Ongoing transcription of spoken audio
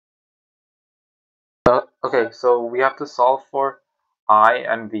Okay, so we have to solve for I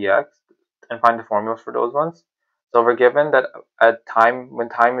and Vx and find the formulas for those ones. So we're given that when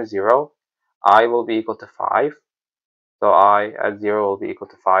time is 0, I will be equal to 5. So I at 0 will be equal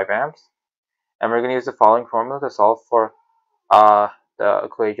to 5 amps. And we're going to use the following formula to solve for the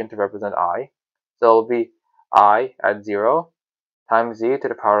equation to represent I. So it will be I at 0 times z to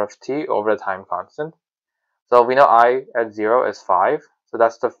the power of t over the time constant. So we know I at 0 is 5. So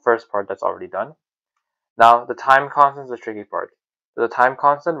that's the first part that's already done. Now the time constant is the tricky part. So the time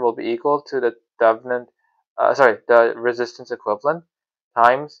constant will be equal to the the resistance equivalent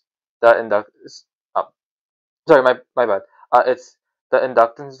times the inductance. Sorry, my bad. It's the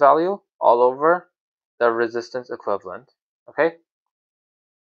inductance value all over the resistance equivalent. Okay.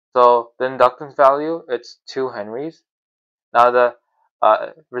 So the inductance value, it's 2 henries. Now the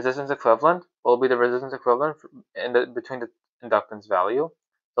resistance equivalent will be the resistance equivalent between the inductance value.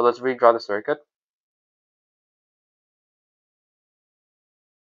 So let's redraw the circuit.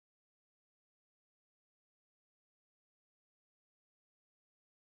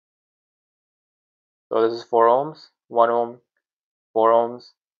 So this is 4 ohms, 1 ohm, 4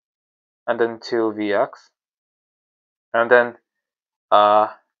 ohms, and then 2 Vx. And then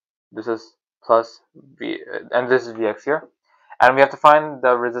this is plus V, and this is Vx here. And we have to find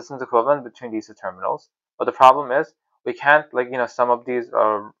the resistance equivalent between these two terminals. But the problem is we can't sum up these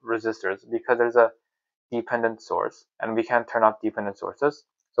resistors because there's a dependent source, and we can't turn off dependent sources.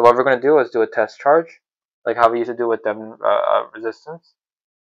 So what we're going to do is do a test charge, like how we used to do with Thevenin resistance.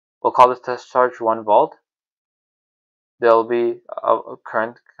 We'll call this test charge 1 volt. There'll be a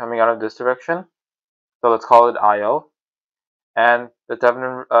current coming out of this direction, so let's call it IO. And the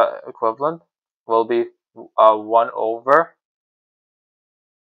Thevenin equivalent will be 1 over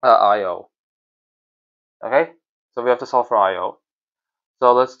IO. Okay, so we have to solve for IO.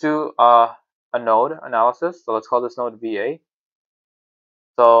 So let's do a node analysis. So let's call this node VA.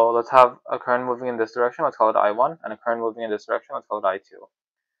 So let's have a current moving in this direction. Let's call it I1, and a current moving in this direction. Let's call it I2.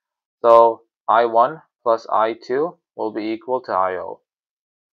 So I1 plus I2 will be equal to IO.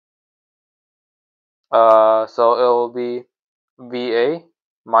 So it will be VA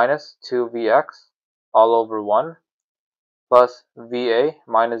minus 2Vx all over 1 plus VA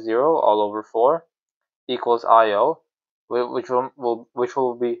minus 0 all over 4 equals IO, which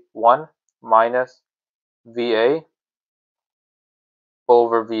will be 1 minus VA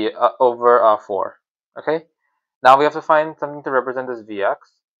over 4. Okay. Now we have to find something to represent this Vx.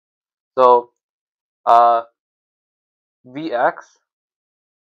 So Vx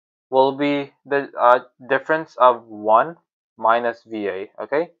will be the difference of 1 minus VA.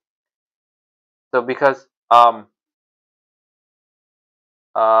 Okay. So because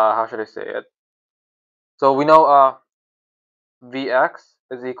how should I say it? So we know Vx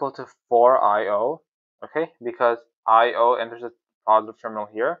is equal to 4IO. Okay, because IO enters the positive terminal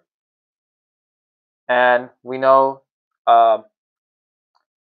here, and we know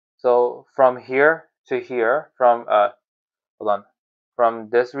so from here to here, from from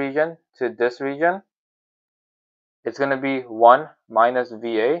this region to this region, it's going to be 1 minus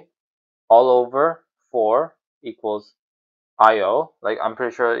VA all over 4 equals IO. Like, I'm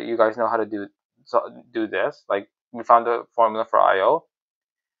pretty sure you guys know how to do this. Like, we found the formula for IO.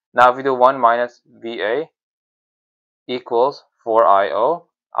 Now if we do 1 minus VA equals 4IO,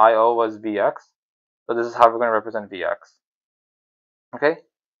 IO was Vx. So this is how we're going to represent Vx. Okay,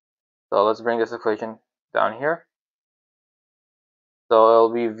 so let's bring this equation down here. So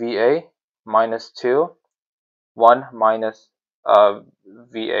it'll be VA minus 2, 1 minus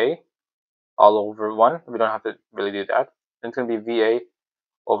VA all over 1. We don't have to really do that. It's going to be VA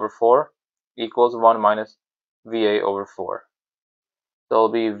over 4 equals 1 minus VA over 4. So it'll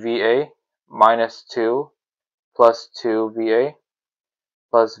be VA minus 2 plus 2 VA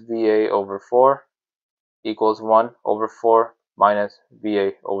plus VA over 4 equals 1 over 4 minus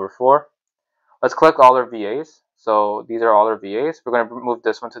VA over 4. Let's collect all our VAs. So these are all our VAs. We're going to move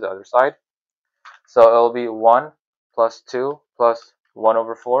this one to the other side. So it'll be 1 plus 2 plus 1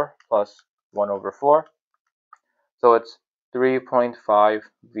 over 4 plus 1 over 4. So it's 3.5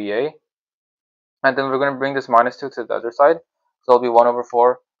 VA. And then we're going to bring this minus 2 to the other side. So it'll be 1 over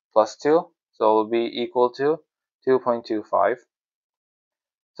 4 plus 2. So it'll be equal to 2.25.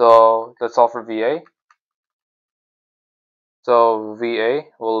 So let's solve for VA. So VA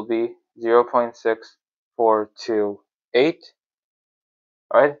will be 0.6428.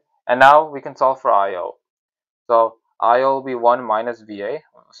 Alright, and now we can solve for IO. So IO will be 1 minus VA.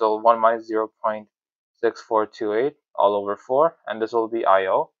 So 1 minus 0.6428 all over 4. And this will be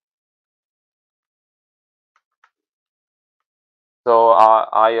IO. So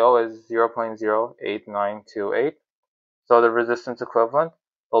IO is 0.08928. So the resistance equivalent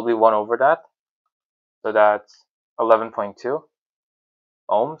will be 1 over that. So that's 11.2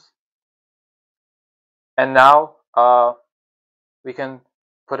 ohms. And now we can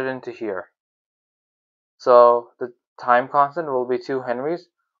put it into here. So the time constant will be 2 henries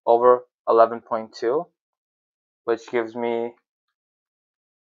over 11.2, which gives me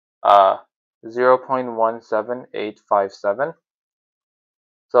 0.17857.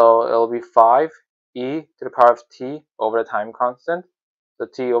 So it'll be 5 e to the power of t over the time constant. So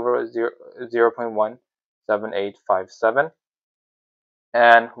t over 0.17857,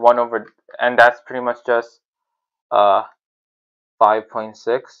 and 1 over, and that's pretty much just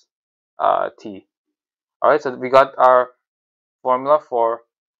 5.6 t. Alright, so we got our formula for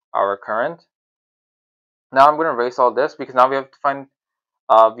our current. Now I'm going to erase all this because now we have to find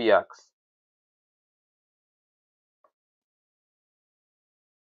Vx.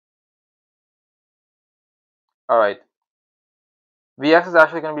 Alright, Vx is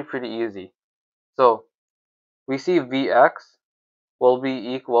actually going to be pretty easy. So we see Vx will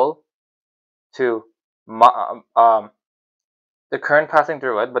be equal to the current passing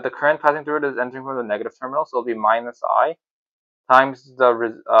through it, but the current passing through it is entering from the negative terminal, so it'll be minus I times the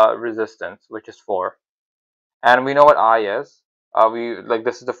resistance, which is 4. And we know what I is.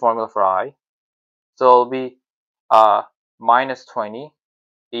 This is the formula for I. So it'll be minus 20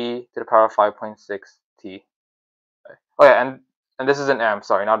 e to the power of 5.6 t. Oh yeah, and this is in amps,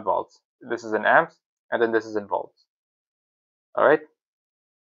 sorry, not volts. This is in amps, and then this is in volts. All right.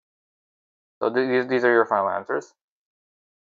 So these are your final answers.